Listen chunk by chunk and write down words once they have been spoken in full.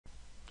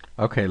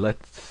Okay,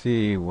 let's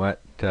see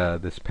what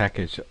this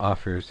package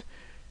offers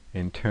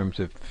in terms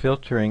of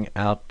filtering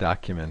out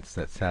documents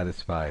that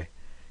satisfy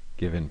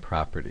given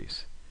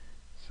properties.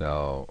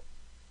 So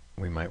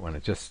we might want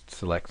to just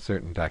select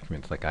certain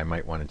documents, like I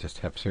might want to just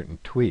have certain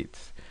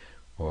tweets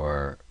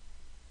or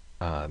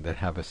that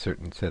have a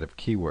certain set of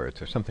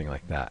keywords or something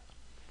like that.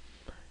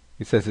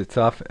 He says it's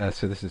so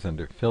this is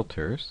under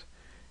filters.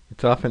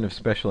 It's often of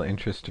special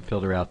interest to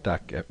filter out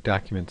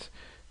documents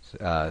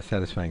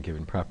satisfying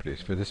given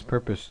properties. For this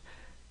purpose,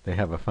 they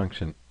have a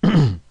function.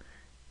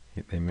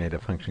 They made a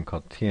function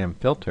called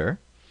tmFilter.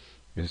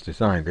 Is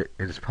designed. It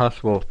is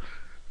possible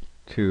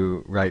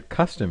to write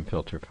custom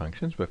filter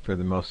functions, but for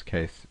most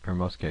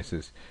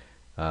cases,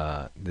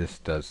 this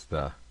does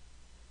the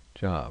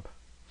job.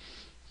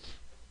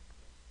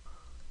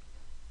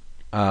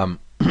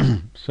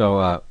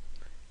 So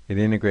it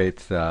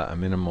integrates a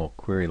minimal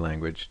query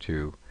language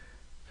to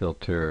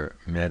filter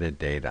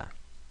metadata.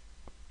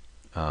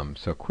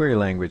 So query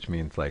language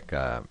means like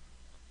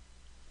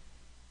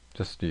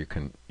just you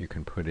can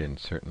put in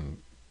certain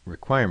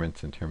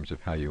requirements in terms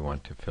of how you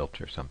want to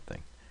filter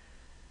something.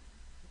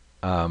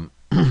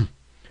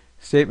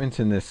 Statements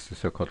in this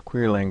so-called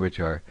query language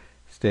are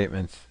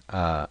statements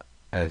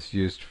as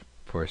used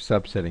for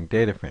subsetting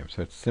data frames.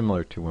 So it's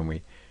similar to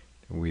when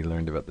we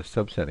learned about the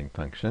subsetting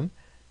function.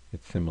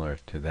 It's similar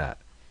to that.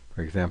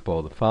 For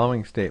example, the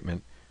following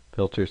statement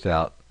filters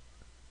out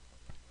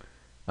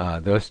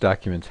those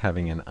documents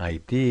having an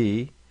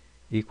ID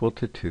equal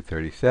to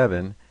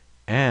 237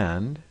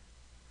 and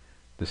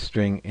the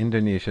string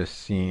Indonesia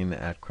seen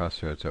at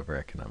crossroads over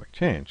economic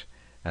change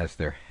as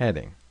their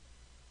heading.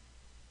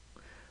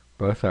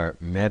 Both are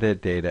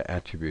metadata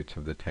attributes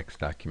of the text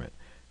document.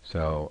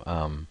 So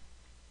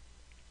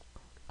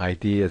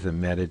ID is a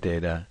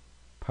metadata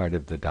part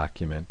of the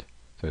document.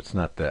 So it's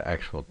not the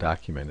actual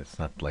document. It's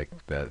not like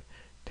the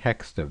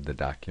text of the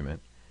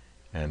document.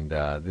 And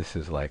this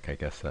is like, I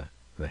guess,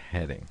 the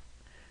heading.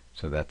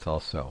 So that's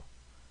also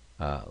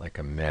like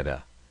a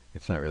meta.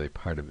 It's not really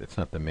part of, it's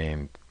not the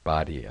main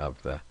body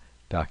of the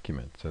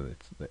document. So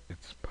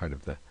it's part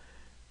of the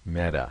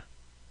meta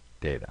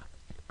data.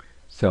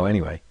 So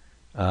anyway,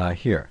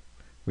 here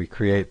we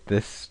create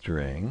this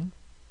string.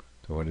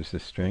 So what is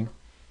this string?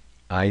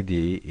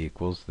 ID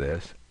equals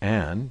this,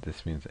 and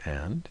this means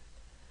and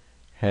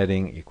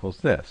heading equals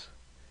this,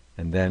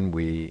 and then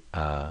we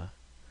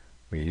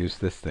use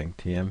this thing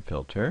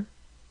tmFilter,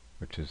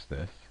 which is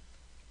this,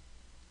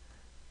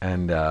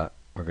 and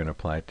we're going to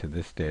apply it to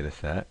this data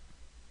set,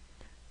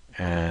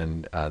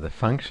 and the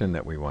function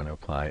that we want to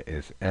apply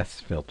is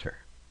sFilter,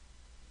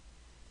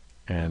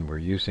 and we're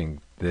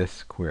using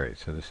this query.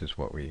 So this is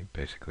what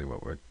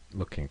we're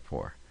looking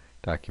for: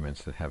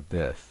 documents that have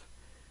this,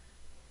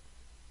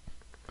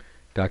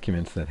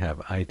 documents that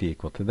have ID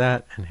equal to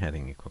that and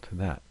heading equal to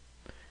that.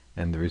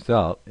 And the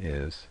result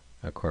is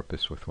a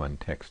corpus with one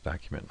text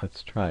document.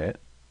 Let's try it.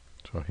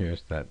 So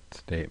here's that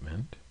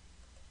statement.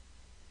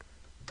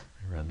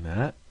 I run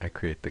that. I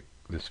create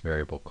this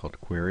variable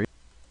called query.